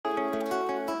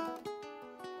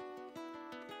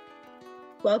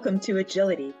Welcome to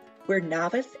Agility, where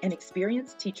novice and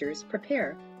experienced teachers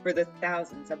prepare for the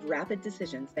thousands of rapid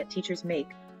decisions that teachers make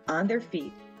on their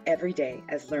feet every day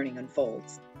as learning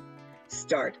unfolds.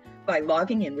 Start by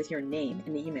logging in with your name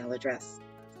and email address.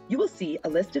 You will see a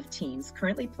list of teams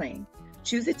currently playing.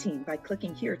 Choose a team by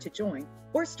clicking here to join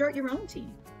or start your own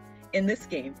team. In this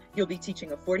game, you'll be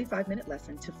teaching a 45-minute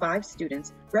lesson to 5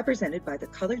 students represented by the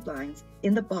colored lines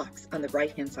in the box on the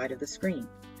right-hand side of the screen.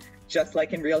 Just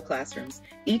like in real classrooms,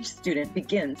 each student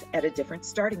begins at a different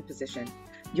starting position.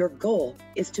 Your goal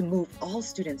is to move all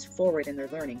students forward in their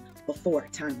learning before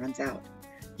time runs out.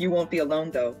 You won't be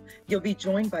alone though. You'll be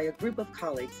joined by a group of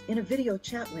colleagues in a video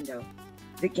chat window.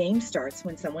 The game starts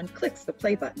when someone clicks the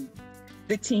play button.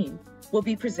 The team will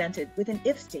be presented with an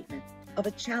if statement of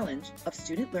a challenge of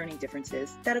student learning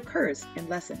differences that occurs in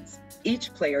lessons.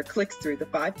 Each player clicks through the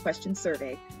 5-question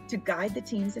survey to guide the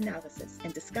team's analysis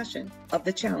and discussion of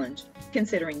the challenge,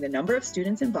 considering the number of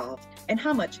students involved and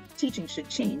how much teaching should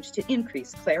change to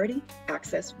increase clarity,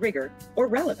 access, rigor, or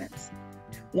relevance.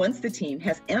 Once the team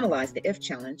has analyzed the if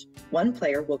challenge, one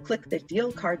player will click the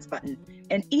deal cards button,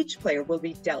 and each player will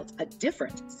be dealt a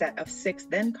different set of 6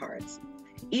 then cards.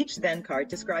 Each then card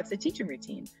describes a teaching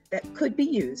routine that could be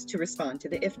used to respond to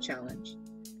the if challenge.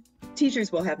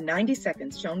 Teachers will have 90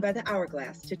 seconds shown by the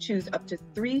hourglass to choose up to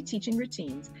 3 teaching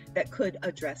routines that could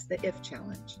address the if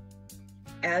challenge.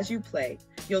 As you play,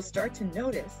 you'll start to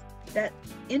notice that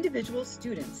individual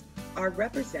students are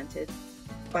represented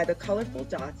by the colorful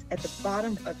dots at the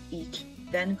bottom of each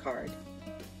then card.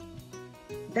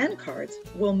 Then cards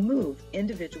will move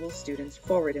individual students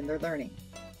forward in their learning.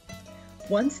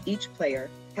 Once each player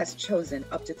has chosen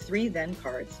up to 3 then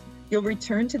cards, you'll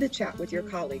return to the chat with your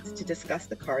colleagues to discuss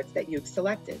the cards that you've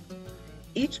selected.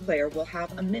 Each player will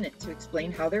have a minute to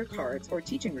explain how their cards or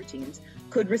teaching routines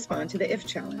could respond to the if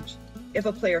challenge. If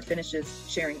a player finishes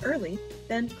sharing early,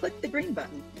 then click the green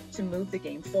button to move the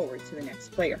game forward to the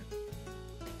next player.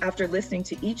 After listening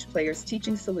to each player's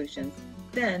teaching solutions,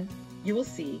 then you will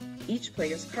see each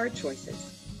player's card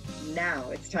choices.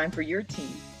 Now it's time for your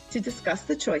team to discuss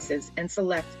the choices and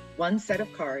select one set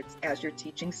of cards as your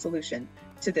teaching solution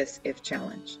to this if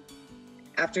challenge.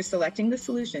 After selecting the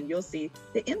solution, you'll see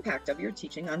the impact of your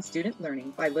teaching on student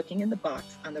learning by looking in the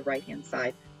box on the right-hand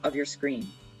side of your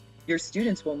screen. Your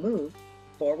students will move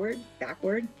forward,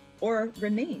 backward, or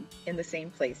remain in the same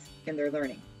place in their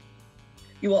learning.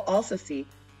 You will also see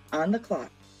on the clock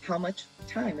how much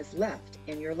time is left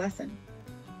in your lesson.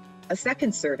 A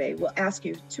second survey will ask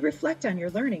you to reflect on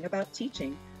your learning about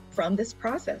teaching from this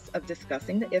process of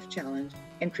discussing the if challenge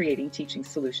and creating teaching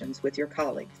solutions with your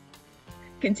colleagues.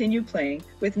 Continue playing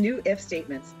with new if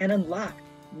statements and unlock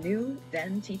new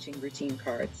then teaching routine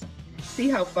cards. See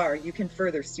how far you can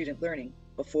further student learning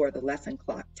before the lesson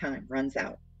clock time runs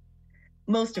out.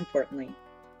 Most importantly,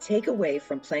 take away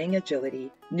from playing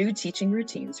Agility new teaching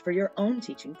routines for your own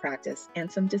teaching practice and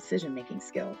some decision-making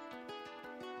skills.